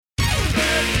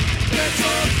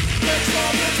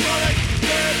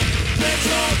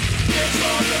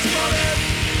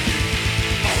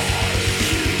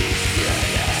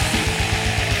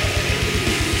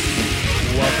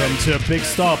Welcome to Big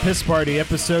Stall Piss Party,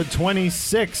 episode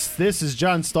 26. This is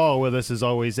John Stahl. With us, as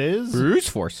always, is Bruce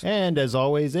Force. And as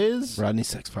always, is Rodney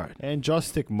Sexfart. And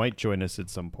Jawstick might join us at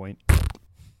some point.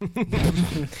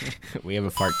 We have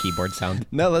a fart keyboard sound.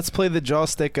 No, let's play the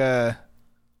Jawstick,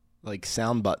 like,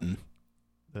 sound button.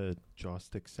 The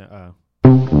Jawstick sound.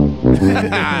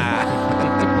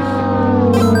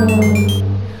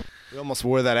 We almost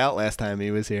wore that out last time he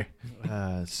was here.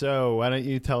 So why don't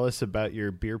you tell us about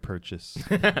your beer purchase?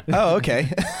 Oh,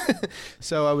 okay.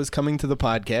 So I was coming to the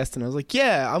podcast, and I was like,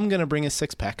 yeah, I'm going to bring a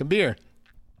 6-pack of beer.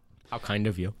 How kind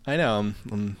of you. I know,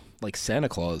 I'm like Santa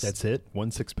Claus. That's it? 1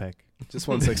 6-pack. Just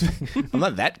 1 6-pack. I'm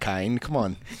not that kind. Come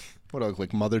on. What do I look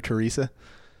like, Mother Teresa?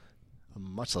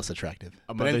 I'm much less attractive.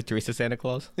 A Mother Teresa Santa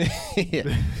Claus?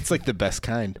 Yeah, it's like the best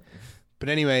kind. But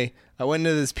anyway, I went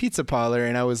into this pizza parlor,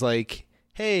 and I was like,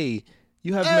 hey,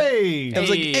 you have... Hey! I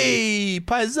was like, hey,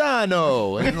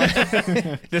 paisano. And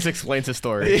like, This explains the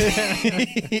story.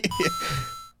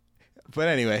 but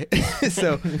anyway,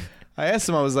 so I asked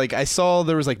them, I was like, I saw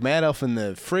there was like Mad Elf in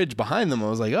the fridge behind them.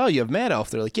 I was like, oh, you have Mad Elf?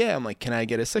 They're like, yeah. I'm like, can I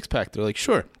get a 6-pack? They're like,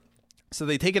 sure. So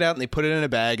they take it out and they put it in a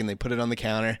bag and they put it on the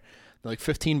counter. They're like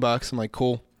 $15. I'm like,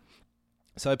 cool.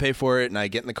 So I pay for it and I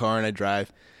get in the car and I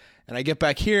drive. And I get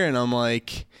back here and I'm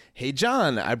like, hey,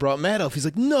 John, I brought Mad Elf. He's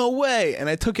like, no way. And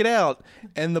I took it out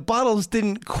and the bottles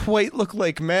didn't quite look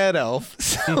like Mad Elf.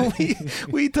 So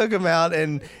we took them out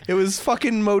and it was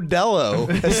fucking Modelo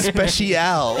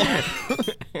Especial.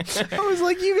 I was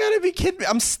like, you got to be kidding me.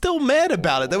 I'm still mad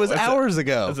about it. That was hours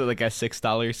ago. Was it like a $6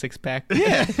 6-pack?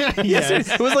 Yeah.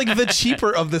 Yes. It was like the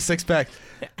cheaper of the 6-pack.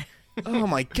 Oh,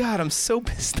 my God. I'm so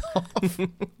pissed off.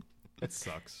 That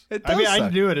sucks. It does I mean, I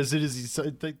suck. knew it as soon as he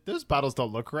said, those bottles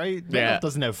don't look right. Yeah. It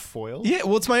doesn't have foil. Yeah,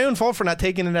 well, it's my own fault for not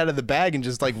taking it out of the bag and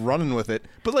just like running with it.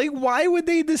 But like, why would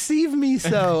they deceive me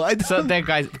so? I So don't.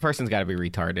 the person's got to be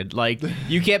retarded. Like,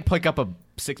 you can't pick up a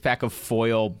 6-pack of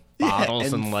foil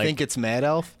bottles and like... think it's Mad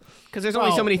Elf. Because there's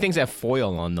only so Well- many things that have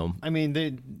foil on them. I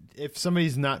mean, if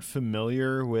somebody's not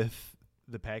familiar with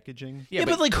the packaging, Yeah,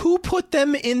 but like, who put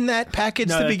them in that package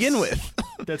No, to begin that's-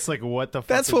 with? that's like, what the fuck?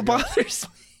 That's is what going- bothers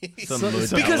me. Some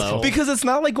Modelo. Because it's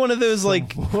not like one of those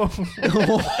like, but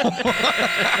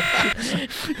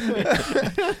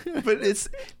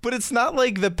it's not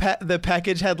like the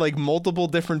package had like multiple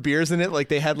different beers in it. Like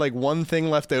they had like one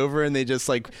thing left over and they just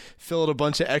like filled a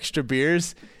bunch of extra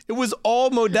beers. It was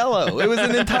all Modelo. It was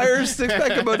an entire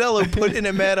 6-pack of Modelo put in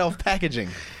a Mad Elf packaging.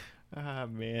 Ah,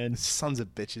 man. Sons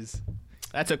of bitches.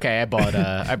 That's okay. I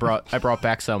brought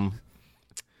back some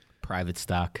private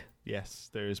stock. Yes,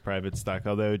 there is private stock,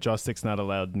 although Jawstick's not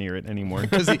allowed near it anymore.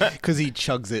 Because he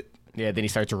chugs it. Yeah, then he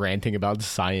starts ranting about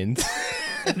science.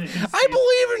 I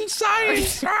believe in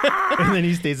science. And then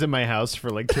he stays in my house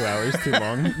for like 2 hours too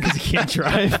long because he can't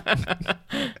drive.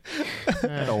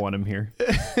 I don't want him here.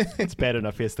 It's bad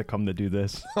enough he has to come to do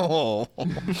this. Oh.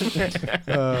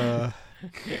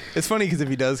 It's funny because if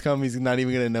he does come, he's not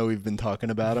even going to know we've been talking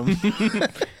about him.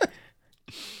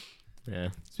 Yeah.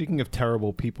 Speaking of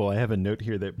terrible people, I have a note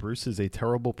here that Bruce is a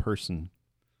terrible person.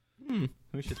 We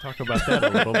should talk about that a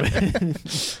little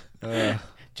bit.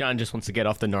 John just wants to get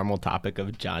off the normal topic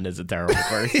of John is a terrible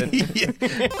person.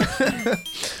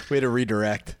 Way to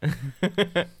redirect.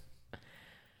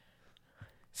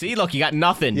 See, look, you got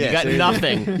nothing. Yeah, you got so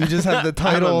nothing. You just have the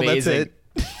title. That's amazing. it.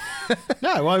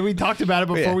 No, well, we talked about it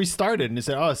before Yeah. we started, and he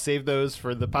said, "Oh, save those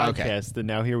for the podcast." Okay. And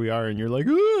now here we are, and you're like,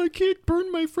 "Oh, I can't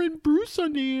burn my friend Bruce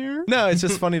on the air." No, it's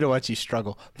just funny to watch you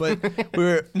struggle. But we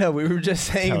were just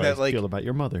saying How that I like, feel about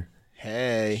your mother.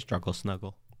 hey, Struggle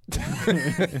snuggle.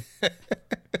 God.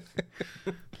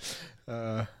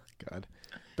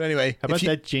 But anyway, How about if you-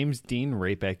 that James Dean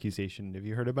rape accusation? Have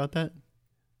you heard about that?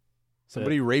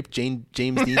 somebody raped James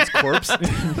Dean's corpse?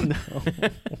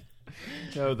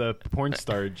 No, the porn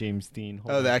star James Dean.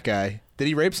 Hold Oh, on. that guy. Did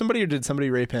he rape somebody or did somebody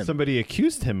rape him? Somebody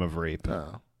accused him of rape.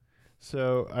 Oh.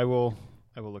 So I will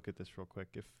look at this real quick.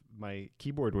 If my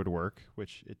keyboard would work,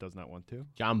 which it does not want to.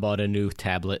 John bought a new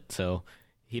tablet, so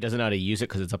he doesn't know how to use it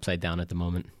because it's upside down at the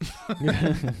moment.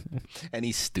 And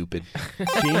he's stupid.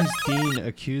 James Dean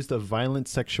accused of violent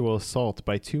sexual assault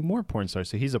by 2 more porn stars.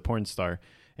 So he's a porn star,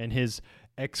 and his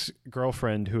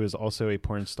ex-girlfriend, who is also a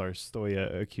porn star,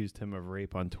 Stoya, accused him of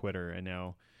rape on Twitter. And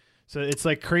now, so it's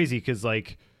like crazy because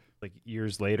like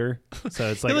years later, so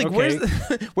it's like, Like, okay,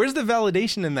 where's the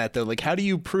validation in that though? Like, how do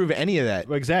you prove any of that?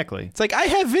 exactly. It's like I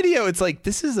have video. It's like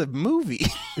this is a movie.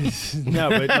 No,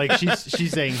 but like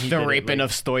she's saying he The did it, raping like,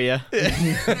 of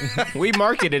Stoya. We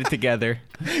marketed it together.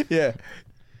 Yeah.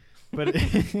 but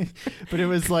it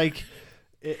was like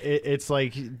it's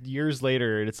like years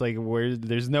later, and it's like where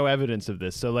there's no evidence of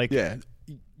this. So like, Yeah.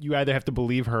 you either have to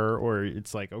believe her or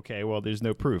it's like, okay, well, there's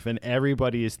no proof. And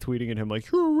everybody is tweeting at him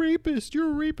like, you're a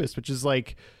rapist, which is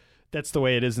like, that's the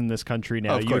way it is in this country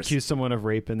now. Of You course. accuse someone of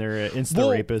rape and they're an instant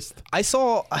rapist. I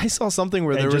saw something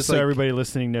where And there just was so like, everybody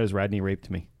listening knows, Rodney raped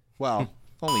me. well,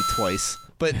 only twice.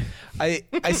 But I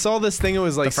saw this thing. It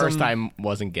was like The first time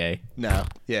wasn't gay. No,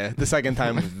 yeah. The second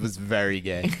time was very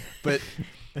gay. But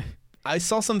I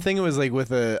saw something. It was like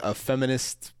with a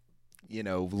feminist,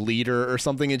 leader or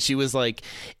something, and she was like,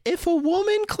 "If a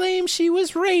woman claims she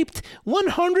was raped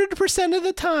 100% of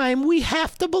the time, we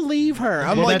have to believe her."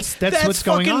 I'm Well, like, that's what's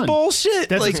going fucking on. bullshit.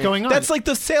 That's like, what's going on. That's like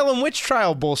the Salem witch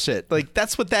trial bullshit. Like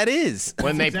that's what that is.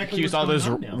 When they exactly accuse what's all going those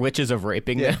on now. witches of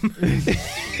raping Yeah. them.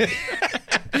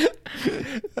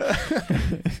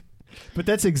 But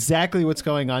that's exactly what's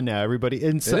going on now, everybody.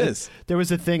 And so It is. There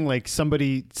was a thing like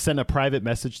somebody sent a private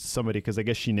message to somebody because I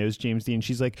guess she knows James Dean.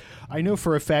 She's like, I know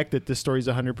for a fact that this story is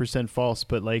 100% false,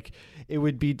 but like it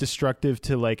would be destructive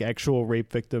to like actual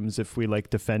rape victims if we like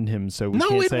defend him. So we No,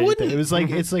 can't it say anything. wouldn't. It was like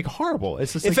it's like horrible.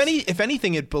 It's just If like, if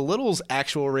anything, it belittles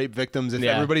actual rape victims. If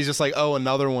Yeah. everybody's just like, "Oh,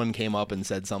 another one came up and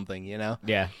said something," Yeah.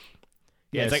 Yeah,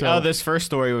 Yeah, it's like, so- oh, this first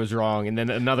story was wrong. And then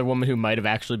another woman who might have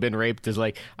actually been raped is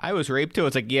like, I was raped too.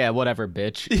 It's like, yeah, whatever,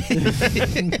 bitch.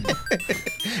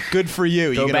 Good for you.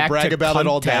 Go You're gonna back brag to about it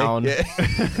all day. Cunt-town.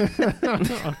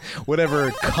 Yeah.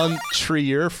 Whatever country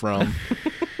you're from.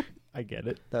 I get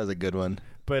it. That was a good one.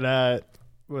 But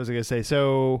what was I gonna say?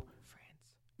 So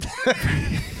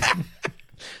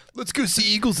Let's go see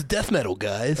Eagles of Death Metal,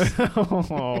 guys.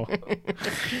 oh.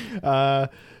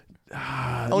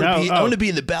 I want to be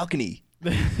in the balcony.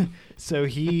 So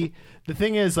the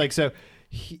thing is like, so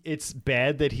it's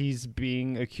bad that he's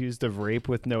being accused of rape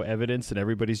with no evidence and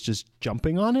everybody's just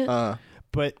jumping on it.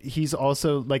 But he's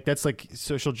also like, that's like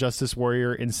social justice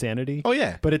warrior insanity. Oh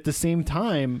yeah. But at the same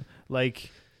time,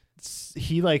 like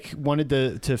he like wanted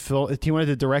to he wanted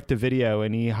to direct a video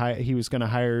and he was going to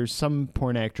hire some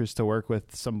porn actress to work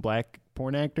with some black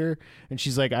porn actor, and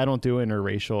she's like, I don't do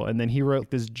interracial. And then he wrote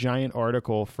this giant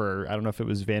article for, I don't know if it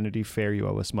was Vanity Fair, You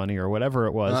Owe Us Money or whatever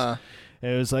it was.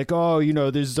 And it was like, oh,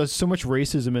 there's just so much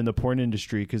racism in the porn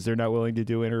industry because they're not willing to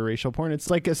do interracial porn.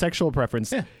 It's like a sexual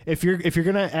preference. Yeah. If you're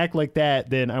gonna act like that,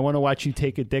 then I want to watch you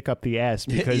take a dick up the ass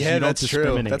because yeah, you don't that's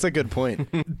discriminate. true. That's a good point.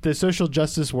 The social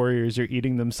justice warriors are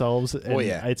eating themselves. And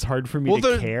yeah. it's hard for me to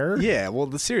they're- care. Yeah,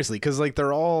 well, seriously, because like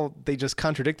they just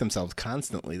contradict themselves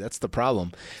constantly. That's the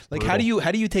problem. Like, how do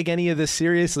you take any of this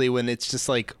seriously when it's just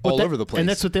like all over the place? And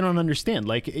that's what they don't understand.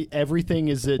 Like everything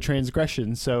is a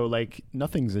transgression. So like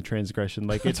nothing's a transgression.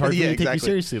 Like it's hard for Yeah, me to take you exactly.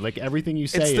 seriously. Like everything you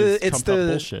say is trumped up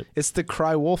bullshit. It's the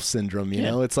cry wolf syndrome. You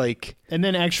know, it's like. And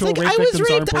then actual It's like, rape I was victims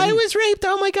aren't raped. I believed. was raped.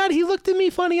 Oh my god, he looked at me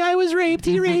funny. I was raped.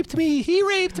 He raped me. He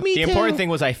raped me The too. important thing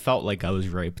was I felt like I was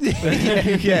raped.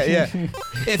 yeah.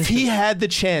 If he had the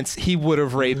chance, he would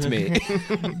have raped me.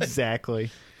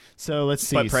 Exactly. So let's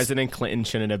see. But President Clinton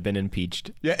shouldn't have been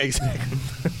impeached, Yeah,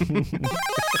 exactly.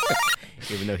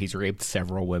 even though he's raped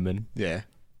several women. Yeah.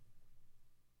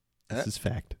 This is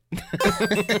fact.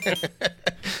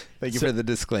 Thank you for the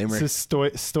disclaimer. So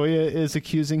Stoya is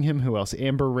accusing him. Who else?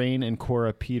 Amber Rain and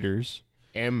Cora Peters.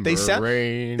 Amber They sound-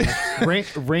 Rain,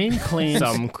 Rain claims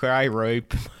some cry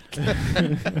rape.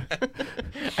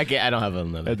 I don't have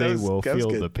another. they was- will that was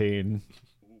feel good. the pain.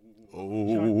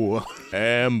 Oh,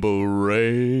 Amber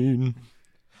Rain.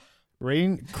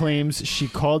 Rain claims she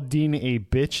called Dean a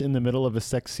bitch in the middle of a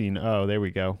sex scene. Oh, there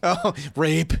we go. Oh,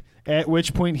 rape. At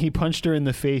which point he punched her in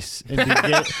the face and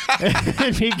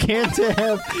began to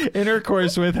have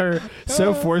intercourse with her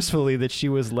so forcefully that she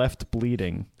was left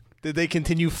bleeding. Did they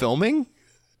continue filming?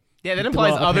 Yeah, that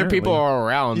implies Well, other people apparently. are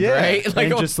around, Yeah. right?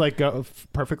 And just like go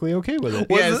perfectly okay with it.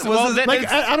 yes, well, that- Like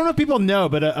that's- I don't know if people know,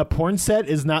 but a porn set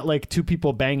is not like two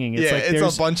people banging. It's Yeah, like it's a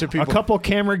there's bunch of people. a couple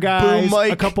camera guys, Boom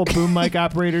mic. a couple boom mic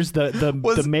operators,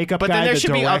 the makeup but guy, then there the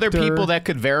should be other director. people that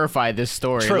could verify this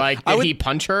story. True. Like, I did would- he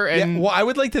punch her? Yeah, And well, I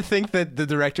would like to think that the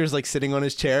director's like sitting on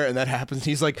his chair and that happens.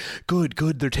 He's like, good,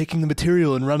 they're taking the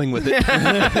material and running with it.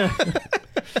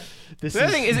 This the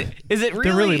other thing is it really?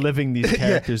 they're really living these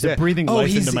characters. They're breathing Oh, life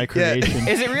he's- into my yeah. creation.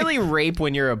 Is it really rape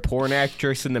when you're a porn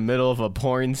actress in the middle of a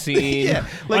porn scene? yeah.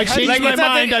 I how- changed like, my it's not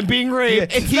mind. that- I'm being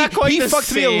raped. It's not quite he the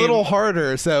fucked me a same. little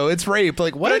harder, so it's rape.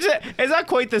 Like, But what? it's not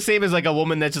quite the same as like a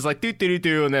woman that's just like do do do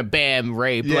do and then bam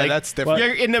rape. Yeah, like, that's different.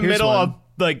 You're in the Here's middle one. of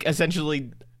like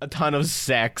essentially a ton of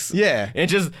sex. Yeah. and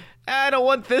just I don't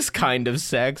want this kind of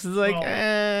sex. It's like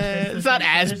it's not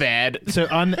as bad. So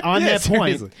on Yeah, that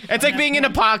point, seriously. It's like being in a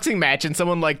boxing match and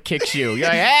someone like kicks you. You're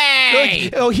like, hey.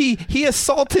 Like, oh, he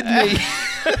assaulted me.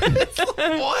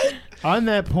 What? on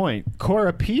that point, Cora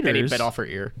And he Peters. bit off her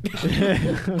ear.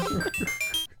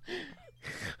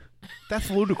 That's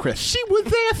ludicrous. She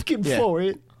was asking Yeah. for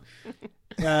it.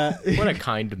 What a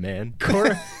kind man.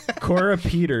 Cora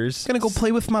Peters. Gonna go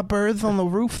play with my birds on the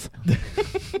roof.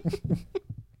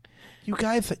 You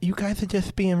guys are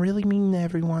just being really mean to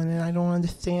everyone, and I don't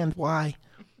understand why.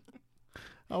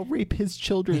 I'll rape his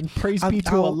children. Praise be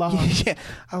to Allah. Yeah,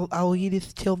 I'll eat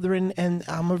his children, and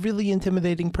I'm a really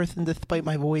intimidating person despite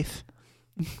my voice.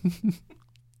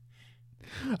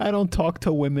 I don't talk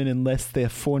to women unless they're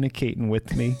fornicating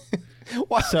with me.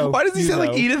 Why, So, why does he you sound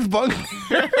like know. Edith Bunker?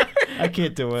 I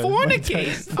can't do it.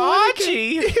 Fornicate.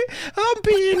 Archie. I'm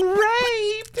being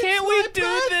raped. Can't we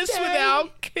do this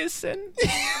without kissing?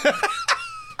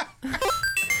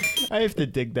 I have to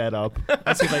dig that up.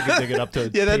 I'll see if I can dig it up to.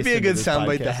 Yeah, that'd paste be a into good this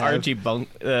soundbite to podcast. have. Edith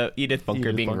Bunker Edith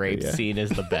being Bunker, raped yeah. scene is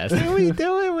the best. Can we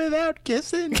do it without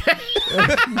kissing?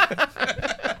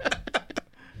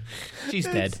 She's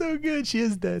dead. That's so good. She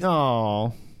is dead.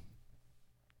 Oh.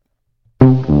 There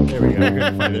we go.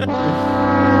 Good find it. Too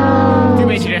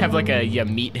bad she didn't have like a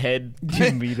meathead.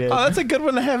 You meet it. Oh, that's a good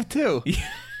one to have too. You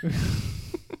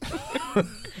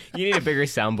need a bigger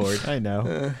soundboard. I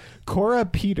know. Cora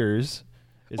Peters.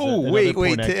 Is Oh, another wait,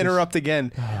 porn to actress. interrupt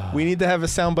again. We need to have a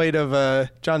soundbite of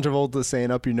John Travolta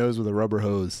saying "up your nose with a rubber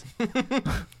hose."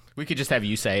 We could just have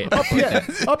you say it.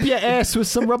 Up your ass with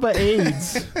some rubber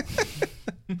aids.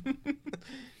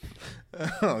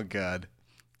 Oh God.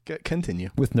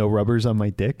 Continue. With no rubbers on my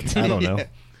dick? I don't know. Yeah.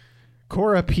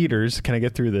 Cora Peters, can I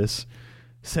get through this?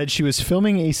 Said she was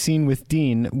filming a scene with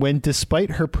Dean when,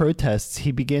 despite her protests,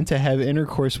 he began to have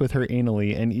intercourse with her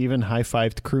anally and even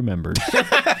high-fived crew members. Did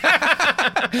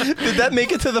that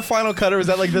make it to the final cut, or was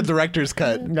that like the director's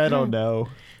cut? I don't know.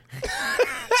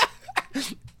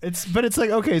 But it's like,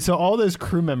 okay, so all those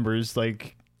crew members,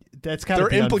 like, that's got to They're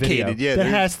be on implicated. video. Yeah, that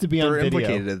they're- has to be on They're video.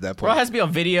 implicated at that point. Well, it has to be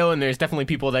on video, and there's definitely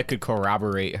people that could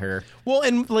corroborate her. Well,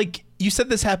 and like you said,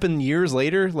 this happened years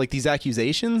later. Like these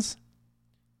accusations.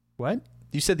 What?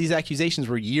 You said these accusations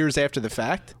were years after the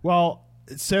fact. Well,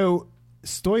 so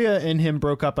Stoya and him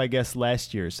broke up, I guess,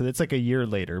 last year. So that's like a year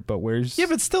later. But where's... Yeah,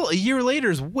 but still, a year later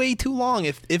is way too long.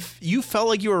 If you felt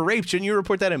like you were raped, shouldn't you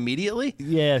report that immediately?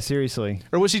 Yeah, seriously.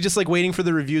 Or was she just like waiting for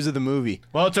the reviews of the movie?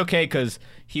 Well, it's okay because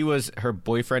he was her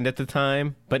boyfriend at the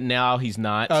time, but now he's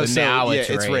not. Oh, so now it's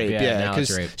rape. Yeah, now it's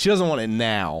because rape. she doesn't want it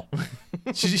now.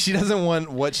 she doesn't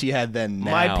want what she had then.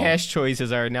 Now. My past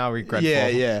choices are now regretful.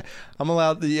 Yeah. I'm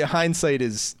allowed. The hindsight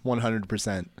is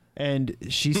 100%. And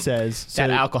she says... That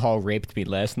so alcohol raped me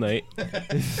last night.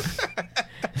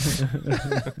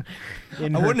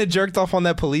 in I her- wouldn't have jerked off on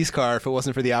that police car if it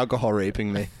wasn't for the alcohol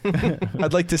raping me.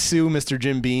 I'd like to sue Mr.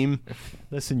 Jim Beam.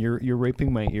 Listen, you're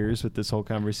raping my ears with this whole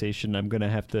conversation. I'm going to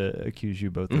have to accuse you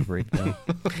both of rape now.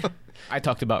 I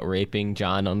talked about raping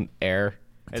John on air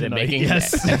and then Tonight, making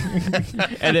yes.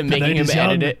 and then making him is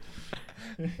young. edit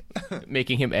it.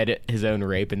 Making him edit his own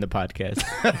rape in the podcast.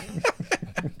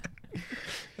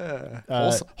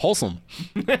 Wholesome.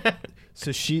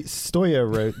 So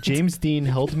Stoya wrote, James Dean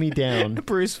held me down.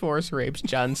 Bruce Force rapes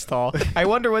John Stahl. I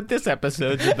wonder what this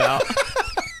episode's about.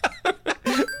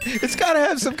 It's got to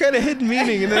have some kind of hidden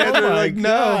meaning. And then they're my like, no,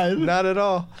 God. not at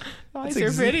all. Why is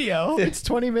That's there exa- video? It's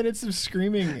 20 minutes of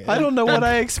screaming. I don't know what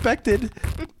I expected.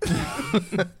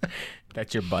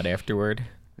 That's your butt afterward.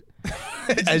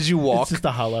 As you walk, It's just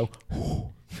a hollow.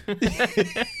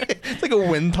 it's like a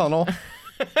wind tunnel.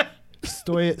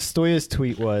 Stoya's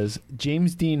tweet was,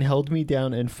 James Dean held me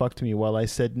down and fucked me while I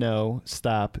said no,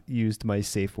 stop, used my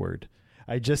safe word.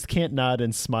 I just can't nod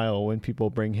and smile when people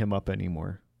bring him up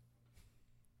anymore.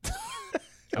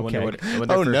 I wonder Okay. what. I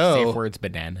wonder Oh, if her no. safe word's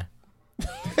banana.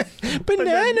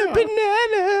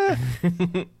 Banana.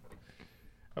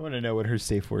 I want to know what her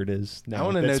safe word is. I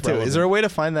want to know too. Is there a way to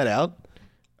find that out?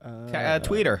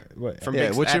 Tweet her. What- From Yeah,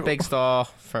 Big, what's at your- Big Stahl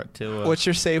to What's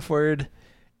your safe word?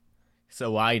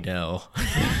 so I know.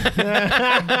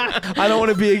 I don't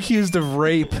want to be accused of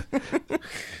rape.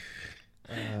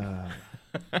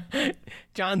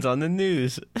 John's on the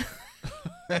news.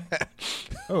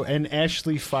 Oh, and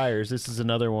Ashley Fires, this is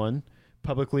another one,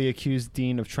 publicly accused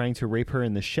Dean of trying to rape her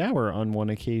in the shower on one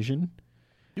occasion.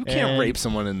 You can't And rape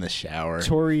someone in the shower.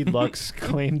 Tori Lux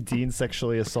claimed Dean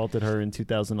sexually assaulted her in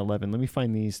 2011. Let me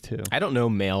find these two. I don't know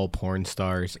male porn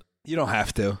stars. You don't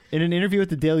have to. In an interview with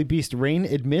the Daily Beast, Rain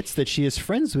admits that she is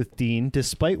friends with Dean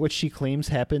despite what she claims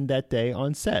happened that day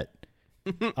on set.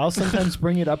 I'll sometimes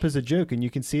bring it up as a joke, and you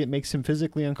can see it makes him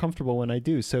physically uncomfortable when I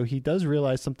do, so he does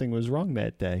realize something was wrong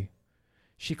that day.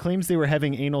 She claims they were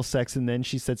having anal sex, and then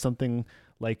she said something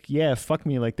like, yeah, fuck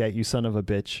me like that, you son of a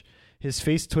bitch. His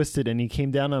face twisted, and he came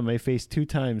down on my face 2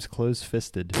 times,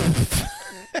 close-fisted.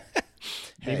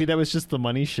 Maybe that was just the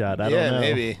money shot. I don't know.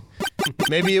 Maybe.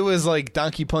 Maybe it was like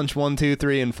Donkey Punch 1, 2,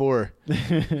 3, and 4.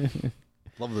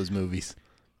 Love those movies.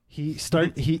 He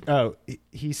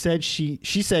said she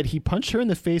said he punched her in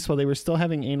the face while they were still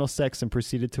having anal sex and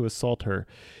proceeded to assault her.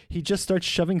 He just starts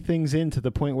shoving things in to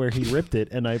the point where he ripped it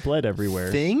and I bled everywhere.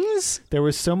 Things? There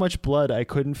was so much blood I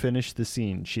couldn't finish the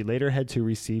scene. She later had to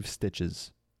receive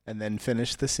stitches. And then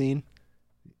finish the scene?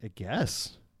 I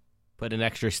guess. Put an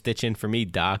extra stitch in for me,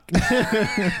 Doc.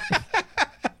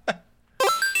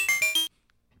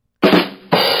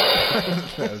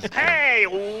 Hey,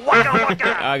 waka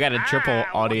waka! I got a triple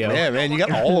audio. Yeah, man, you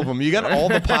got all of them. You got all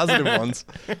the positive ones.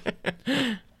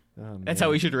 Oh, That's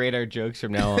how we should rate our jokes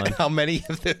from now on. How many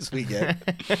of those we get?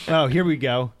 Oh, here we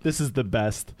go. This is the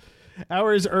best.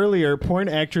 Hours earlier, porn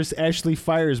actress Ashley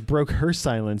Fires broke her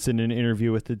silence in an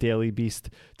interview with the Daily Beast,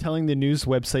 telling the news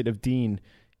website of Dean,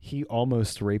 "He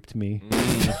almost raped me."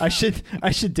 I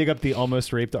should dig up the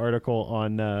almost raped article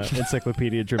on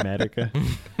Encyclopedia Dramatica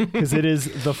because it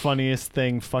is the funniest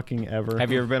thing fucking ever.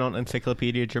 Have you ever been on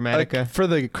Encyclopedia Dramatica? For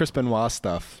the Chris Benoit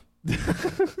stuff.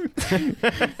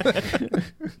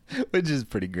 Which is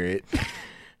pretty great.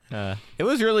 It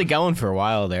was really going for a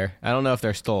while there. I don't know if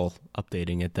they're still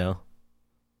updating it, though.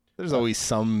 There's always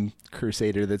some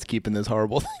crusader that's keeping those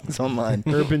horrible things online.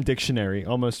 Urban Dictionary,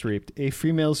 almost raped. A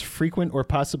female's frequent or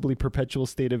possibly perpetual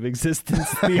state of existence,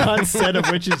 the onset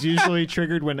of which is usually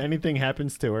triggered when anything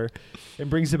happens to her and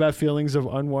brings about feelings of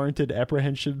unwarranted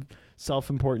apprehension,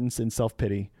 self-importance, and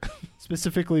self-pity.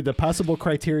 Specifically, the possible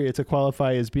criteria to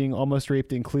qualify as being almost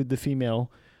raped include the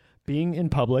female being in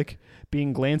public,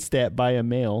 being glanced at by a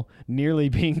male, nearly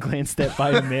being glanced at by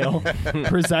a male,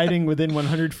 presiding within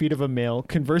 100 feet of a male,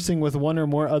 conversing with one or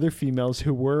more other females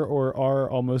who were or are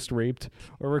almost raped,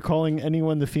 or recalling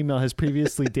anyone the female has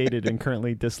previously dated and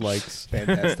currently dislikes.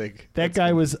 Fantastic. That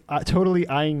guy was totally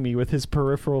eyeing me with his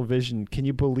peripheral vision. Can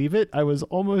you believe it? I was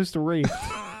almost raped.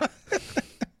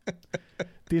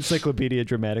 The Encyclopedia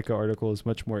Dramatica article is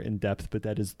much more in-depth, but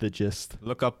that is the gist.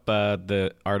 Look up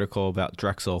the article about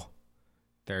Drexel.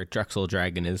 Their Drexel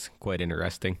dragon is quite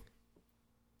interesting.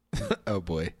 Oh,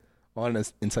 boy. On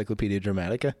Encyclopedia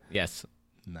Dramatica? Yes.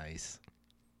 Nice.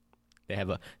 They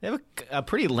have a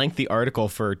pretty lengthy article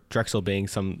for Drexel being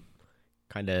some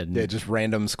kind of... Yeah, just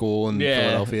random school in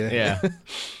Philadelphia. Yeah.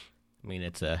 I mean,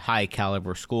 it's a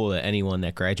high-caliber school that anyone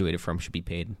that graduated from should be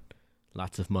paid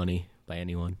lots of money by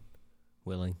anyone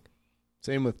willing.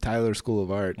 Same with Tyler School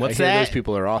of Art. What's I hear that? Those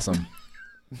people are awesome.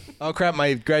 Oh, crap.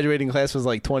 My graduating class was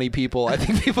like 20 people. I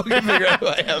think people can figure out who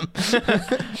I am.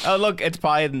 Oh, look, it's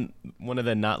probably one of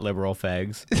the not liberal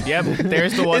fags. Yep,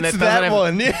 there's the one It's that doesn't that have...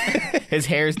 one. His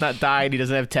hair's not dyed. He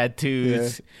doesn't have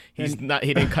tattoos. Yeah.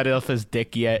 He didn't cut it off his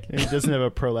dick yet. And he doesn't have a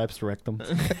prolapsed rectum.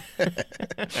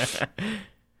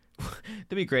 That'd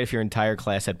be great if your entire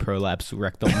class had prolapse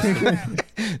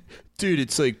rectums. Dude,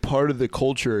 it's like part of the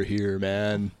culture here,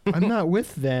 man. I'm not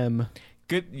with them.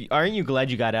 Good. Aren't you glad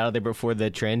you got out of there before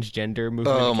the transgender movement?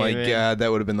 Oh, my came in? God.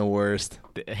 That would have been the worst.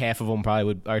 Half of them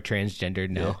probably are transgendered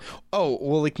now. Yeah. Oh,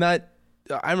 well, like not...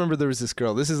 I remember there was this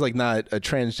girl. This is like not a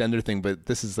transgender thing, but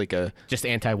this is like a... Just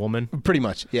anti-woman. Pretty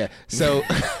much, yeah. So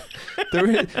there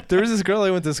was this girl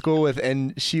I went to school with,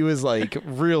 and she was like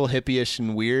real hippie-ish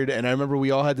and weird. And I remember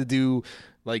we all had to do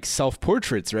like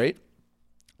self-portraits, right?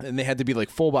 And they had to be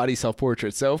like full-body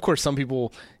self-portraits. So, of course, some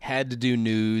people had to do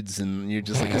nudes, and you're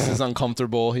just like, this is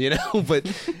uncomfortable, you know? But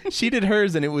she did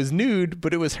hers, and it was nude,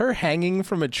 but it was her hanging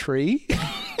from a tree.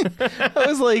 I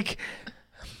was like...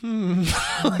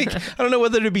 like, I don't know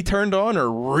whether to be turned on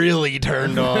or really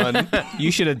turned on.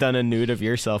 You should have done a nude of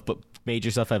yourself, but made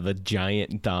yourself have a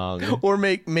giant dong. Or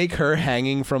make her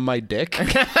hanging from my dick.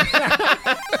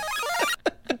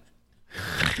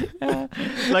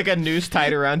 Like a noose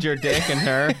tied around your dick and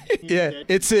her. Yeah,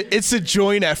 it's a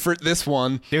joint effort, this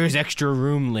one. There's extra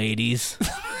room, ladies.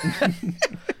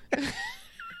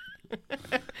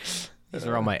 These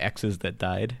are all my exes that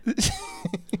died.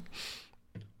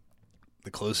 The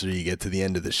closer you get to the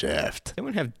end of the shaft.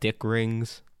 Anyone have dick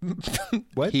rings?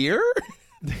 What? Here?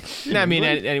 No, I mean,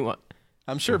 anyone.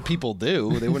 I'm sure people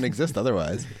do. They wouldn't exist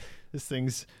otherwise. This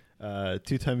thing's 2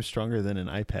 times stronger than an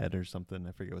iPad or something.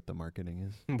 I forget what the marketing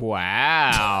is.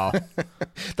 Wow.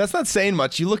 That's not saying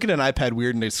much. You look at an iPad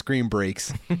weird and the screen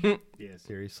breaks. Yeah,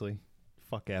 seriously.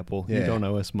 Fuck Apple. Yeah. You don't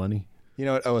owe us money. You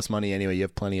know what? Owe us money anyway. You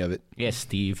have plenty of it. Yes,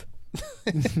 Steve.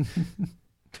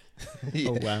 Yeah.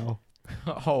 Oh, wow.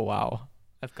 Oh, wow.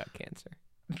 I've got cancer.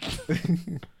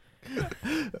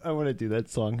 I want to do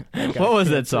that song. What was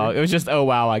that song? It was just, oh,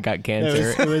 wow, I got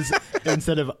cancer. It was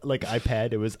instead of like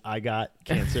iPad, it was I got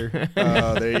cancer.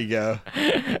 Oh, there you go.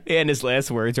 And his last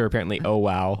words are apparently, oh,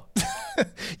 wow.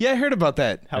 Yeah, I heard about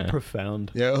that. How profound.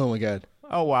 Yeah, oh my God.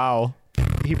 Oh, wow.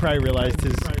 He probably realized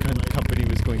his company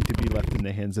was going to be left in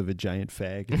the hands of a giant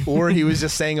fag. Or he was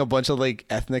just saying a bunch of like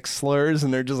ethnic slurs,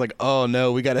 and they're just like, "Oh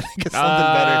no, we gotta think of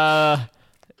something better."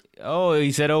 Oh,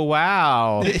 he said, "Oh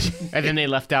wow," and then they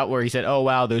left out where he said, "Oh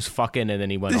wow, there's fucking," and then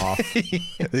he went off.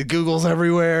 The Google's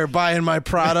everywhere buying my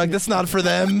product. That's not for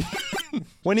them.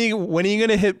 When are you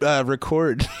gonna hit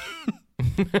record?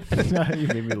 You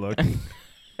made me look.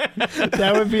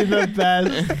 That would be the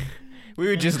best. We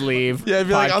would just leave. Yeah, I'd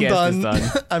be like, I'm Podcast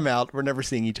is done. I'm out. We're never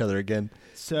seeing each other again.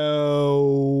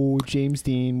 So, James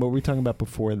Dean, what were we talking about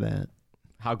before that?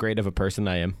 How great of a person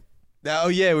I am. Oh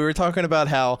yeah, we were talking about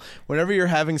how whenever you're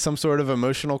having some sort of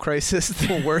emotional crisis,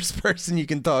 the worst person you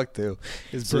can talk to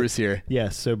is Bruce here.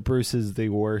 Yes, so Bruce is the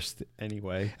worst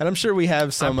anyway. And I'm sure we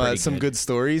have some pretty good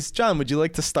stories. John, would you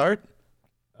like to start?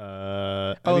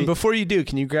 And before you do,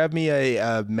 can you grab me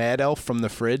a Mad Elf from the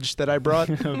fridge that I brought?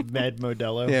 Mad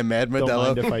Modelo. Yeah, Mad Don't Modelo.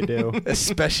 mind if I do. A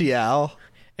special.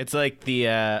 It's like the.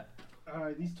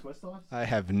 Are these twist offs? I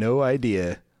have no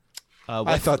idea.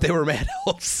 I thought they were Mad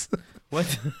Elves.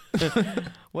 What?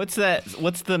 What's that?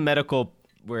 What's the medical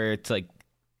where it's like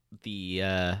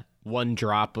the one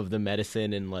drop of the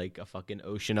medicine in like a fucking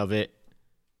ocean of it?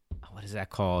 What is that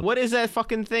called? What is that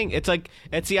fucking thing? It's like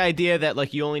it's the idea that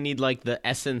like you only need like the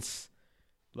essence,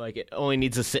 like it only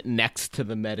needs to sit next to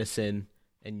the medicine,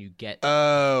 and you get.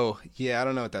 Oh yeah, I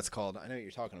don't know what that's called. I know what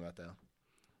you're talking about though.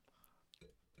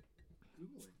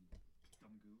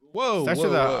 Whoa!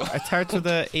 It starts with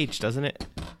a H, doesn't it?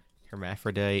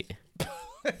 Hermaphrodite.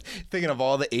 Thinking of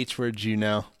all the H words you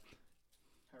know.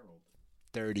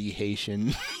 Dirty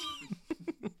Haitian.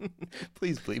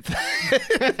 Please bleep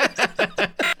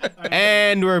that.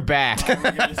 And we're back.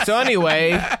 So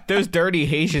anyway, those dirty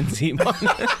Haitians.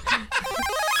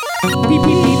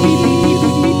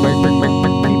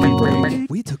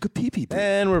 We took a pee-pee break.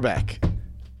 And we're back.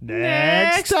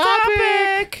 Next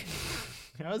topic.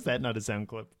 How is that not a sound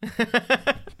clip?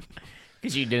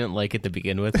 Because you didn't like it to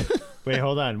begin with. Wait,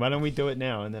 hold on. Why don't we do it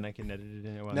now and then I can edit it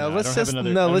in? Well, No, I let's don't have just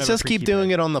another- let's just keep doing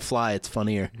keypad. it on the fly. It's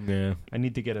funnier. Yeah. I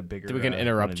need to get a bigger. So we can one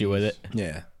interrupt of you with these. it.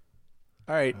 Yeah.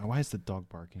 All right. Why is the dog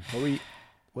barking?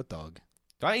 What dog?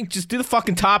 Right, just do the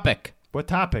fucking topic. What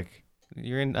topic?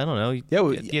 You're in. I don't know. Yeah,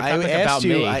 You I topic asked about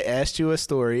you. me. I asked you a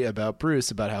story about Bruce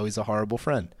about how he's a horrible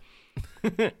friend.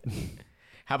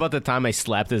 How about the time I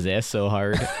slapped his ass so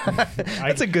hard?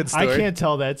 That's a good story. I can't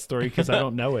tell that story because I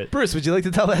don't know it. Bruce, would you like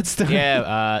to tell that story?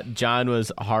 Yeah, John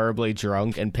was horribly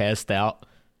drunk and passed out.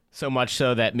 So much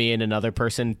so that me and another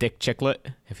person, Dick Chiclet,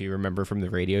 if you remember from the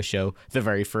radio show, the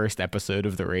very first episode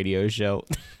of the radio show.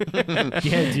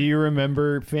 Yeah, do you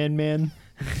remember Fan Man?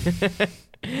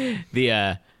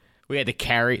 We had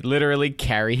to literally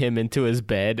carry him into his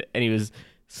bed, and he was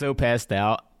so passed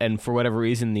out. And for whatever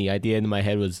reason, the idea in my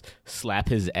head was slap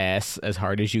his ass as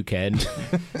hard as you can.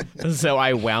 So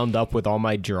I wound up with all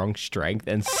my drunk strength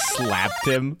and slapped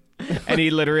him, and he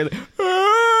literally.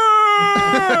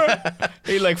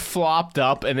 He like flopped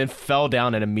up and then fell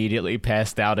down and immediately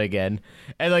passed out again.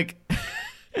 And like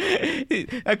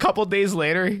a couple days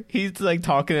later, he's like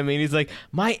talking to me and he's like,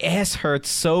 "My ass hurts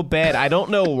so bad. I don't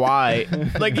know why."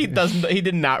 Like he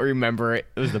did not remember it.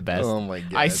 It was the best. Oh my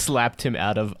God. I slapped him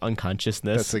out of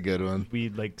unconsciousness. That's a good one. We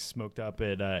like smoked up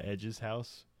at Edge's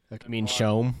house. I mean,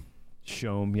 Shome.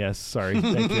 Shome, yes. Sorry,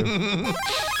 thank you.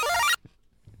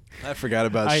 I forgot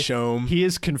about Shome. He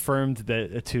is confirmed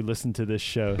that to listen to this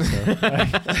show. So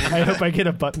I hope I get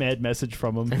a butt mad message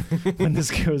from him when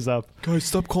this goes up. Guys,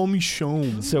 stop calling me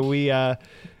Shome. So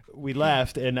we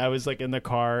left, and I was like in the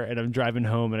car, and I'm driving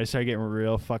home, and I started getting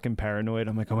real fucking paranoid.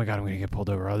 I'm like, oh my God, I'm gonna get pulled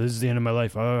over. Oh, this is the end of my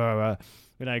life.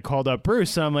 And I called up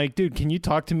Bruce, and I'm like, dude, can you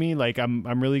talk to me? Like, I'm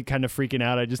really kind of freaking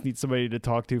out. I just need somebody to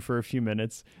talk to for a few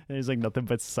minutes. And he's like, nothing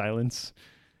but silence.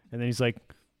 And then he's like,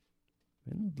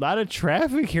 a lot of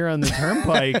traffic here on the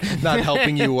turnpike. Not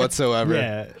helping you whatsoever.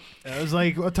 Yeah. I was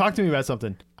like, well, talk to me about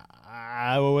something.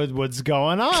 What's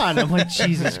going on? I'm like,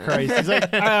 Jesus Christ. He's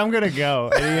like, I'm going to go.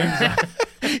 And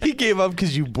He gave up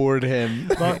because you bored him.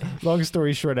 long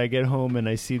story short, I get home and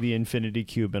I see the infinity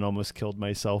cube and almost killed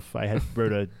myself. I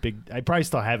I probably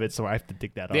still have it, so I have to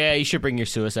dig that up. Yeah, you should bring your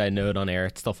suicide note on air.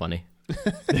 It's still funny.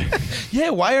 Yeah,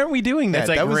 why aren't we doing that? It's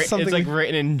like, that was something it's like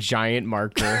written in giant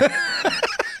marker.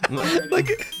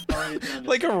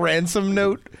 like a ransom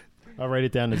note. I'll write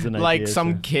it down as an idea. Like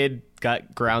some kid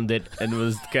got grounded and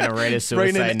was gonna write a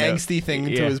suicide Writing an note. angsty thing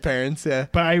to Yeah. his parents. Yeah.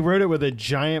 But I wrote it with a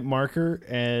giant marker,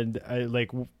 and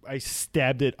I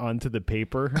stabbed it onto the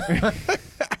paper.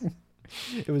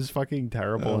 It was fucking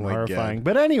terrible Oh and my horrifying. God.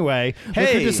 But anyway, look who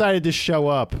Hey! decided to show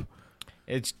up.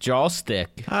 It's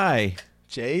Jawstick. Hi.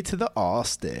 J to the aw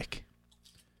stick.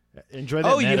 Enjoy that.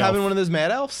 Oh, you Mad having Elf. one of those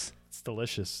Mad Elves? It's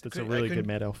delicious. It's a couldn't- I really good couldn't-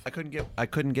 Mad Elf. I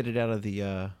couldn't get it out of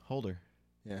the holder.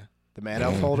 Yeah, the Mad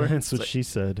Elf holder. That's what like- she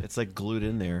said. It's like glued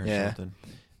in there or Yeah. something.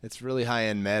 It's really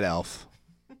high-end Mad Elf.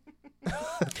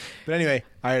 But anyway,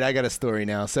 all right, I got a story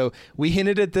now. So we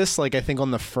hinted at this, like, I think on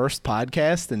the first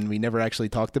podcast, and we never actually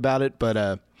talked about it.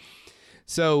 But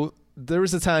so there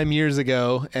was a time years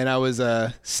ago, and I was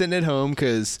sitting at home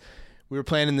because we were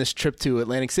planning this trip to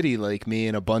Atlantic City, like me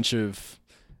and a bunch of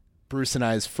Bruce and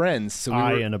I's friends. So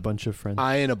And a bunch of friends.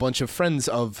 I and a bunch of friends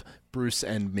of Bruce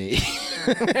and me.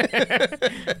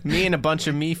 Me and a bunch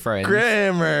of me friends.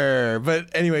 Grammar. But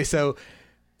anyway, so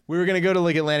we were going to go to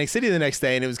like Atlantic City the next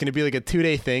day, and it was going to be like a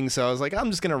 2-day thing. So I was like, I'm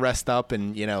just going to rest up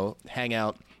and, hang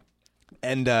out.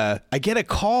 And I get a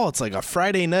call. It's like a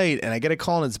Friday night, and I get a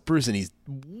call, and it's Bruce, and he's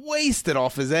wasted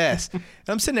off his ass. And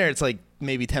I'm sitting there. It's like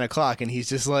maybe 10 o'clock, and he's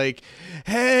just like,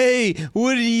 hey,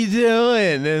 what are you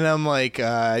doing? And I'm like,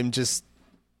 I'm just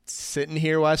sitting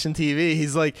here watching TV.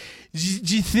 He's like,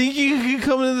 do you think you could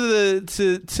come to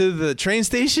the train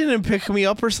station and pick me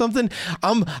up or something?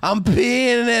 I'm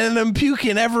peeing and I'm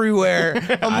puking everywhere.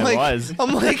 I'm like,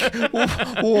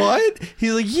 what?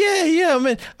 He's like, yeah.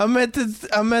 I'm at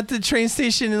the train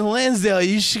station in Lansdale.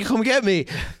 You should come get me.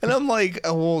 And I'm like,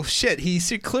 oh, well, shit. He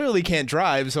clearly can't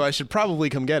drive, so I should probably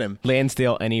come get him.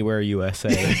 Lansdale, anywhere,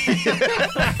 USA.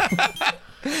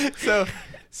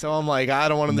 So I'm like, I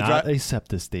don't want him to Not drive. a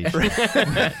septic station.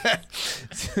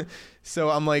 So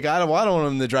I'm like, I don't want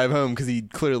him to drive home because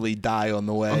he'd clearly die on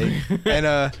the way,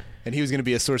 and he was going to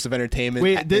be a source of entertainment.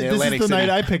 Wait, in this is Atlantic the City. night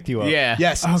I picked you up. Yeah.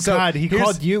 Yes. Oh so God, he here's-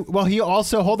 called you. Well, he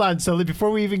also hold on. So before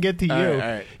we even get to you, All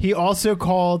right. he also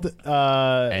called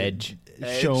Edge.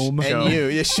 Shom and you,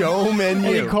 yeah, Shom and and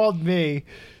you. he called me.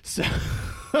 So,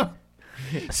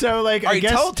 so like All I right,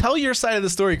 guess tell your side of the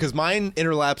story because mine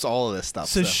interlaps all of this stuff.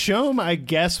 so. Shom, I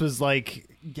guess, was like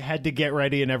had to get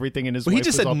ready and everything, and his Well, he wife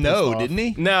just was said all no, pissed off. didn't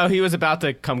he? No, he was about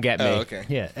to come get me. Oh, okay.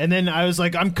 Yeah, and then I was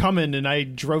like, I'm coming, and I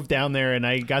drove down there, and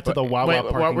I got to the Wawa Wait,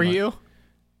 parking what were lot. you?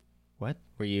 What?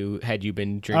 Had you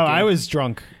been Oh, drinking? I was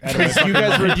drunk. At a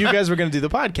you guys were going to do the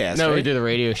podcast. No, right? we did the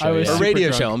radio show. I was Or yeah. super radio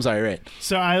drunk. show. I'm sorry, right?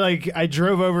 So I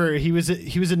drove over. He was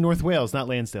in North Wales, not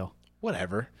Lansdale.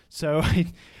 Whatever. So I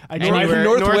Anywhere. drive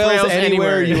North North Wales, Wales,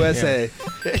 anywhere, anywhere. USA.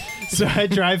 So I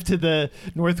drive to the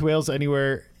North Wales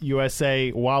Anywhere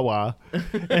USA Wawa,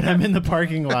 and I'm in the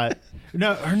parking lot.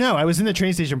 No, I was in the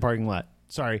train station parking lot.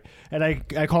 Sorry. And I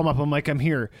call him up. I'm like, I'm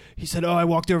here. He said, oh, I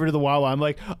walked over to the Wawa. I'm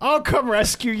like, I'll come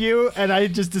rescue you. And I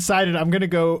just decided I'm going to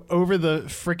go over the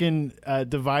freaking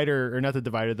divider, or not the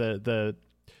divider, the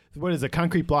what is it,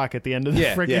 concrete block at the end of the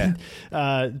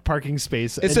freaking parking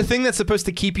space. It's And- a thing that's supposed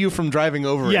to keep you from driving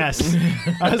over it. Yes.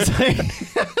 I was like,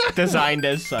 Designed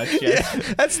as such.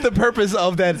 Yes. That's the purpose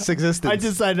of that existence. I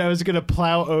decided I was going to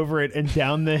plow over it and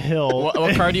down the hill.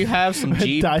 What car do you have? Some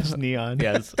Jeep. Dodge Neon.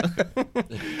 Yes.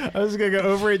 I was gonna go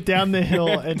over it, down the hill,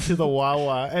 and to the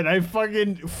Wawa, and I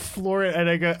fucking floor it, and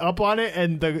I go up on it,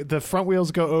 and the front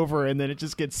wheels go over, and then it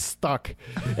just gets stuck.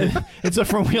 And it's a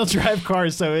front wheel drive car,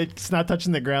 so it's not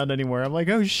touching the ground anymore. I'm like,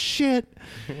 oh shit!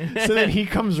 So then he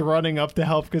comes running up to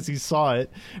help because he saw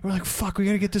it. And we're like, fuck, we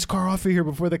gotta get this car off of here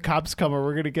before the cops come, or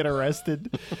we're gonna get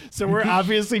arrested. So we're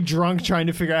obviously drunk, trying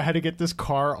to figure out how to get this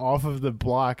car off of the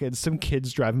block, and some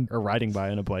kids driving or riding by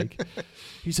on a bike.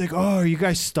 He's like, oh, are you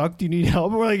guys stuck? Do you need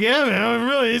help? And we're like, yeah, man, I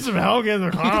really need some help getting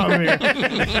the car off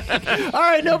here. All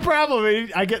right, no problem.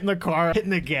 And I get in the car,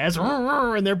 hitting the gas,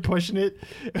 and they're pushing it.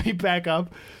 We back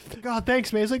up. Like, oh,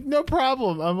 thanks, man. He's like, no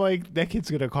problem. I'm like, that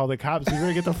kid's going to call the cops. We're going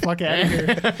to get the fuck out of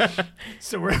here.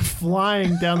 So we're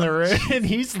flying down the road, and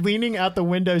he's leaning out the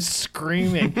window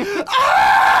screaming,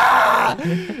 ah!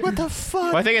 What the fuck?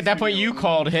 Well, I think at that point you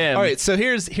called him. All right, so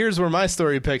here's where my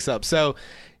story picks up. So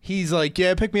he's like,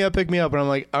 yeah, pick me up. And I'm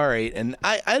like, all right. And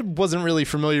I wasn't really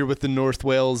familiar with the North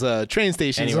Wales train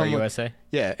station. Anywhere so I'm like, USA.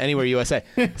 yeah, Anywhere USA.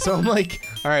 So I'm like,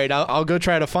 all right, I'll go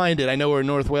try to find it. I know where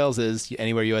North Wales is,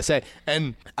 Anywhere USA.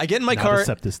 And I get in my Not a car.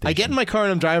 septic station. I get in my car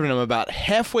and I'm driving. I'm about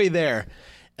halfway there,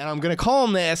 and I'm gonna call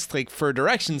him to ask like for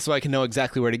directions so I can know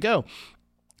exactly where to go.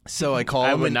 So I call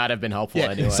I him. would and- not have been helpful yeah.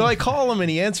 anyway. So I call him and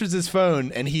he answers his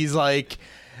phone and he's like,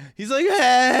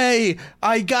 hey,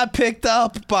 I got picked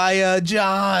up by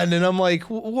John. And I'm like,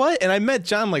 what? And I met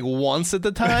John like once at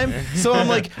the time. So I'm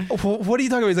like, what are you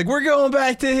talking about? He's like, we're going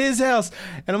back to his house.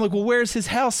 And I'm like, well, where's his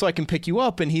house so I can pick you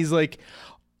up? And he's like,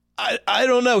 I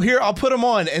don't know. Here, I'll put him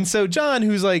on. And so John,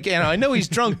 who's like, and I know he's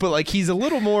drunk, but like he's a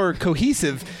little more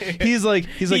cohesive. He's like,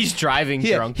 He's driving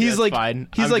yeah, drunk. He's That's like, fine.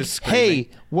 he's I'm like, just screaming. hey,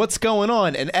 what's going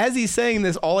on? And as he's saying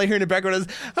this, all I hear in the background is,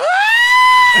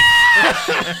 ah!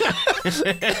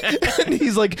 And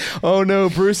he's like, oh no,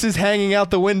 Bruce is hanging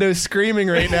out the window screaming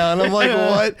right now. And I'm like,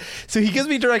 what? So he gives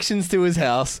me directions to his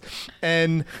house,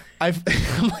 and I'm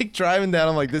like driving down.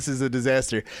 I'm like, this is a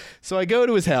disaster. So I go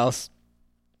to his house,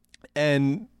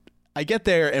 and I get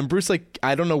there, and Bruce, like,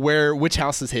 I don't know which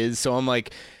house is his. So I'm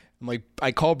like,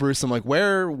 I call Bruce. I'm like,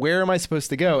 where am I supposed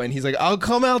to go? And he's like, I'll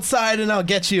come outside and I'll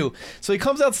get you. So he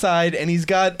comes outside and he's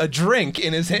got a drink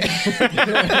in his hand.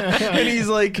 And he's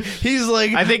like,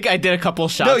 I think I did a couple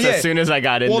shots as soon as I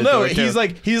got in. Well, the no, door, too. he's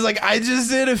like, I just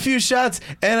did a few shots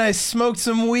and I smoked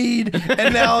some weed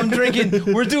and now I'm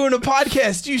drinking. We're doing a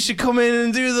podcast. You should come in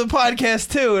and do the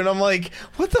podcast too. And I'm like,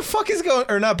 what the fuck is going?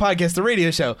 Or not podcast, the radio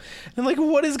show. And I'm like,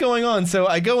 what is going on? So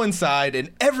I go inside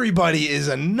and everybody is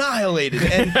annihilated,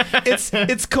 and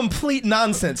it's complete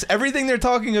nonsense. Everything they're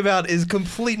talking about is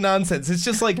complete nonsense. It's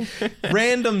just like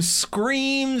random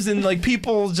screams and like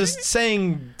people just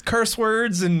saying curse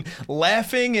words and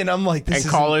laughing, and I'm like, this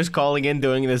is callers calling in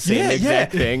doing the same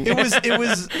exact thing. It was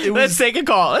Let's take a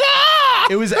call.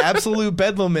 it was absolute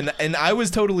bedlam, and I was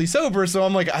totally sober, so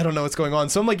I'm like, I don't know what's going on.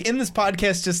 So I'm like in this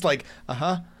podcast just like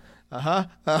and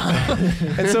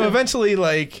so eventually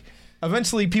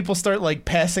people start like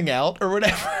passing out or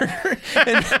whatever.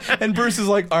 and Bruce is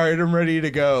like, all right, I'm ready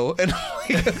to go. And I'm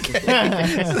like,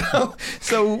 okay.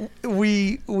 So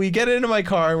we get into my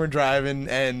car and we're driving,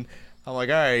 and I'm like,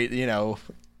 all right,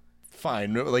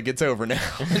 fine. Like, it's over now.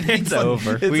 It's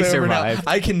over. It's We over now. survived.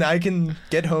 I can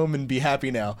get home and be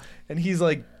happy now. And he's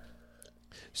like,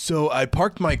 so I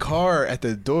parked my car at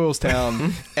the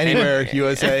Doylestown Anywhere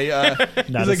USA.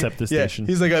 Not a SEPTA station.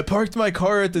 He's like, I parked my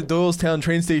car at the Doylestown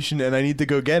train station and I need to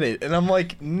go get it. And I'm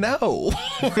like, no,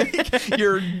 like,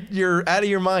 you're out of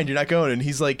your mind. You're not going. And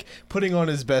he's like putting on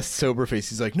his best sober face.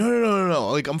 He's like, no.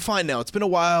 Like, I'm fine now. It's been a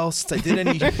while since I did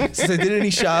any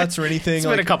shots or anything. It's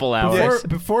been a couple hours.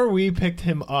 Before we picked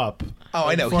him up. Oh,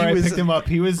 I know. Before I picked him up,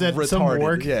 he was at some retarded,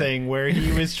 work thing where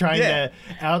he was trying to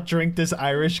outdrink this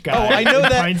Irish guy. Oh, I know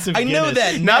with that. pints of I know Guinness.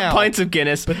 that. Not now. pints of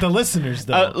Guinness. But the listeners,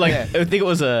 though. I think it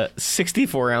was a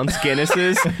 64-ounce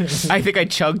Guinnesses. I think I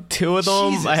chugged 2 of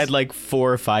them. Jesus. I had like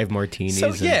 4 or 5 martinis.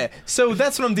 So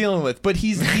that's what I'm dealing with. But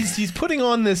he's putting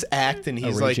on this act, and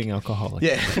he's a like, raging alcoholic.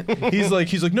 yeah, he's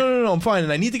like, no, I'm fine,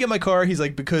 and I need to get my car. He's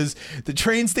like, because the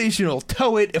train station will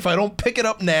tow it if I don't pick it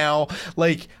up now.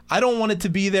 Like, I don't want it to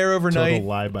be there overnight. Total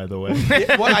lie, by the way.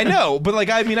 Yeah, well, I know, but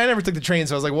like, I mean, I never took the train,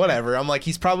 so I was like, whatever. I'm like,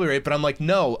 he's probably right, but I'm like,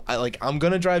 no, I'm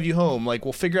gonna drive you home. Like,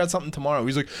 we'll figure out something tomorrow.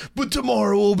 He's like, but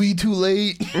tomorrow will be too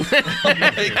late.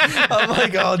 I'm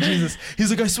like, oh Jesus. He's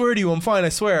like, I swear to you, I'm fine. I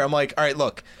swear. I'm like, all right,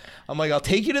 look. I'm like, I'll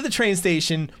take you to the train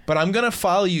station, but I'm gonna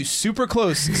follow you super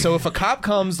close. So if a cop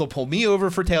comes, they'll pull me over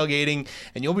for tailgating,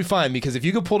 and you'll be fine. Because if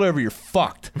you get pulled over, you're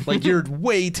fucked. Like, you're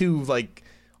way too like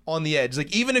on the edge.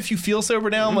 Like, even if you feel sober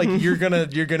now, like you're gonna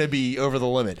be over the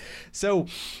limit. So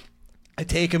I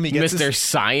take him. He gets Mr.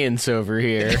 Science over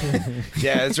here.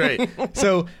 yeah, that's right.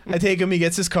 So I take him. He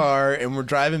gets his car, and we're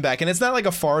driving back. And it's not like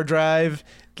a far drive,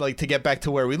 like to get back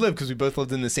to where we live, because we both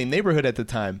lived in the same neighborhood at the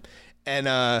time. And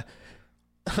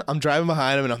I'm driving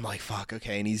behind him, and I'm like, fuck,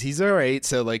 okay. And he's all right.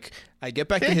 So like, I get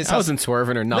back to his I house. wasn't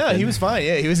swerving or nothing. No, he was fine.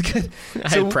 Yeah, he was good. I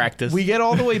had practice. We get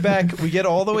all the way back.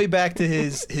 To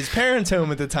his parents'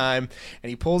 home at the time,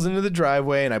 and he pulls into the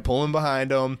driveway, and I pull him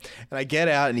behind him, and I get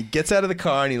out, and he gets out of the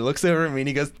car, and he looks over at me, and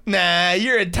he goes, "Nah,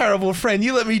 you're a terrible friend.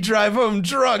 You let me drive home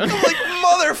drunk." I'm like,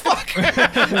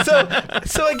 motherfucker.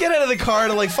 So I get out of the car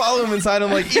to like follow him inside.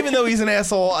 I'm like, even though he's an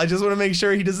asshole, I just want to make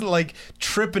sure he doesn't like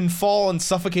trip and fall and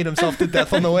suffocate himself to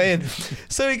death on the way. And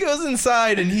so he goes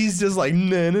inside, and he's just like,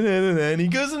 nah. And he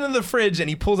goes into the fridge, and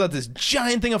he pulls out this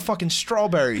giant thing of fucking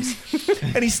strawberries,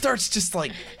 and he starts just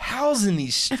like housing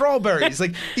these strawberries,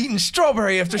 like eating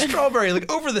strawberry after strawberry, like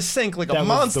over the sink, like That a was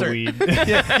monster. the weed.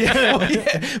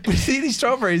 Yeah. But he's eating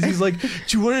strawberries. He's like,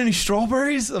 "Do you want any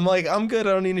strawberries?" I'm like, "I'm good.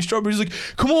 I don't need any strawberries." He's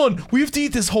like, "Come on, we have to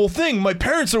eat this whole thing. My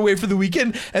parents are away for the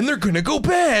weekend, and they're gonna go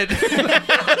bad." I'm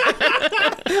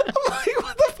like,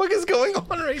 what the fuck is going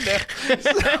on right now?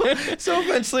 So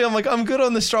eventually, I'm like, "I'm good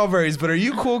on the strawberries, but are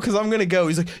you cool? Because I'm gonna go."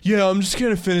 He's like, "Yeah, I'm just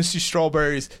gonna finish these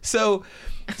strawberries." So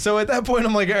at that point,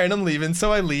 I'm like, "All right, I'm leaving."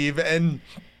 So I leave, and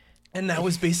that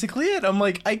was basically it. I'm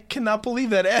like, I cannot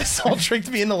believe that asshole tricked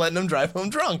me into letting him drive home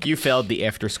drunk. You failed the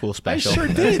after-school I special. sure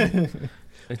did.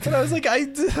 But I was like,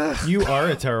 You are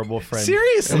a terrible friend.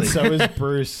 Seriously. And so is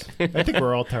Bruce. I think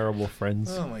we're all terrible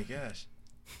friends. Oh my gosh.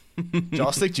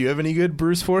 Jawstick, do you have any good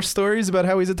Bruce Force stories about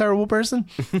how he's a terrible person?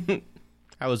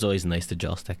 I was always nice to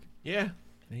Joystick. Yeah.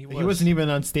 He wasn't even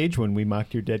on stage when we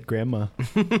mocked your dead grandma.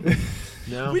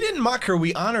 No. We didn't mock her.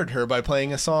 We honored her by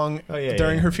playing a song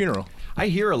during her funeral. I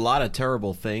hear a lot of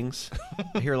terrible things.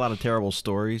 I hear a lot of terrible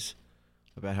stories.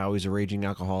 about how he's a raging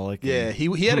alcoholic. Yeah, he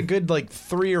had a good like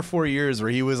 3 or 4 years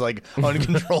where he was like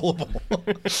uncontrollable.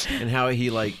 And how he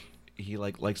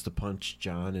likes to punch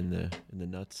John in the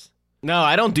nuts. No,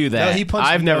 I don't do that. No, he punched-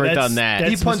 I've no, never That's- done that.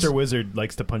 That's He punched- Mr. Wizard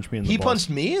likes to punch me in the He balls. punched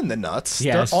me in the nuts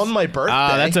Yes. on my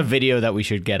birthday. That's a video that we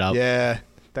should get up. Yeah,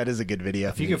 that is a good video.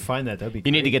 If you could find that, that'd be.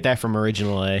 You need great. to get that from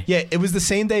Original A. Yeah, it was the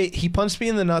same day he punched me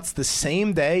in the nuts. The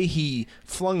same day he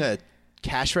flung a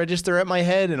cash register at my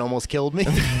head and almost killed me.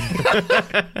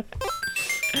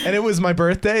 And it was my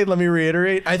birthday. Let me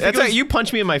reiterate. I think That's it was, right. You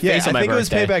punched me in my yeah, face on my I think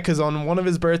birthday. it was payback because on one of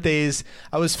his birthdays,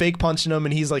 I was fake punching him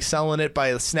and he's like selling it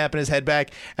by snapping his head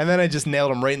back, and then I just nailed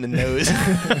him right in the nose.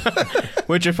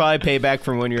 Which is probably payback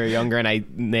from when you were younger and I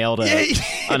nailed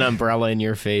an umbrella in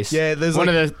your face. Yeah, there's one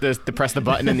like- of the press the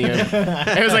button in the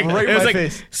it was like Right in it was my like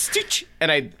face. stitch,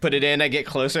 and I put it in. I get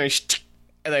closer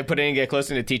and I put it in and get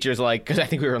closer. And the teacher's like, because I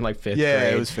think we were in like 5th Yeah,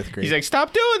 grade. it was 5th grade. He's like,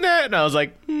 stop doing that, and I was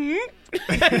like,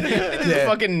 Yeah.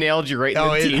 fucking nailed you right in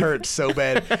Oh, the it teeth. hurt so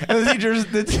bad. And the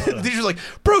teacher's like,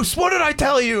 Bruce, what did I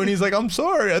tell you? And he's like, I'm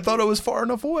sorry. I thought I was far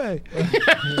enough away.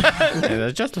 Yeah,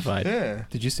 that's justified. Yeah.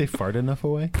 Did you say fart enough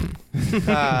away?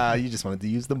 You just wanted to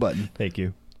use the button. Thank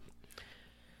you.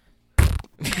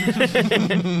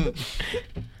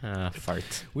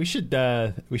 Farts. We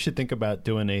should think about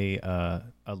doing a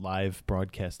live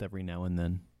broadcast every now and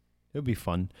then. It would be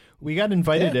fun. We got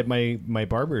invited at my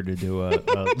barber to do a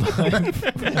live.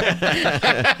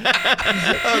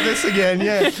 Oh, this again,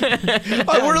 yeah.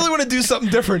 I really want to do something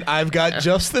different. I've got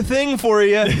just the thing for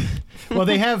you. Well,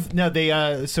 they have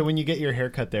so when you get your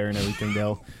haircut there and everything,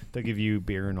 they'll give you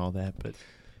beer and all that, but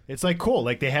it's like cool.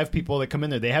 Like they have people that come in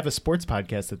there. They have a sports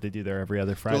podcast that they do there every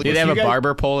other Friday. Do they have So a you guys-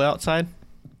 barber pole outside?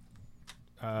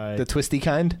 The twisty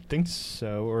kind. think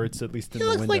so, or it's at least in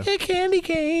the window. a candy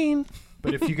cane.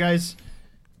 But if you guys,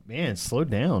 man, slow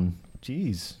down.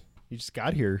 Jeez, you just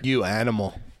got here. You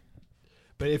animal.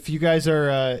 But if you guys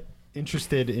are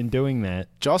interested in doing that,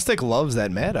 Jawstick loves that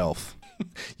Mad Elf.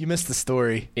 You missed the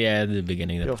story. Yeah, the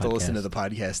beginning of the You'll have to listen to the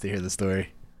podcast to hear the story.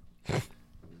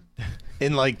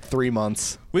 In like 3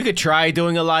 months. We could try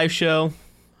doing a live show,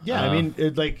 yeah, I mean,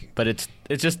 but it's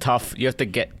just tough. You have to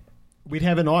get. we'd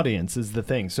have an audience is the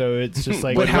thing. So it's just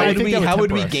like, But I how think that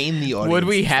would we temper us. gain the audience? Would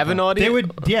we have an audience? They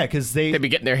would, yeah, because They'd be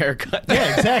getting their hair cut.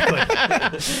 yeah, exactly.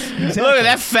 Look at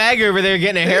that fag over there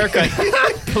getting a haircut.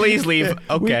 Please leave.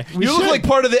 Okay. We You look should. like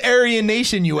part of the Aryan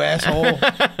Nation, you asshole.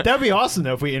 That'd be awesome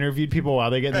though if we interviewed people while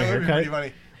they get their That would be haircut. pretty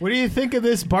funny. What do you think of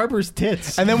this barber's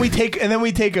tits? And then we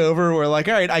take over. We're like,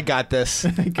 all right, I got this. a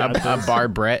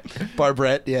barbrette.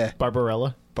 Barbrette, yeah.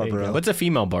 Barbarella. There you go. Barbarella. What's a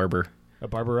female barber? A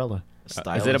Barbarella. Is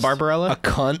it a barbarella? A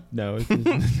cunt. No, it's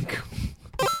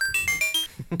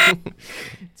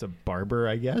it's a barber,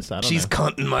 I guess. I don't She's know.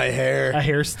 cunting my hair. A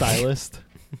hairstylist.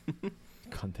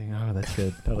 Cunting. Oh, that's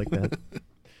good. I like that.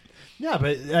 Yeah,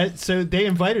 but so they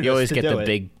invited You us always to get do the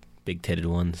it. big titted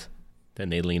ones. Then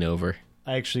they lean over.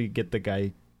 I actually get the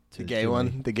guy. The gay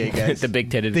one. The gay guy. The big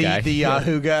titted the, guy. the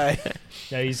Yahoo guy.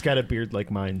 Yeah, he's got a beard like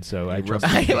mine, so I trust.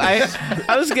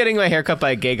 I was getting my hair cut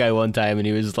by a gay guy one time, and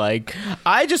he was like,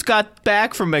 "I just got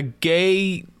back from a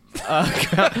gay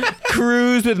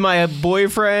cruise with my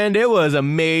boyfriend. It was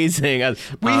amazing.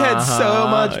 We had so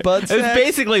much butt It was sex.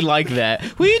 basically like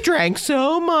that. We drank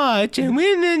so much, and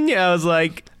I was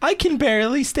like, I can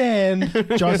barely stand.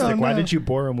 Jostick, Oh, why no. did you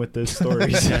bore him with those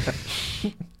stories?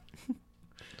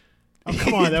 Oh,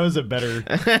 come on. That was a better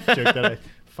joke that I...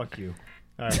 Fuck you.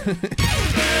 All right.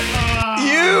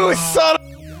 You son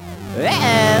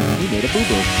of... we made a boo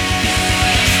boo.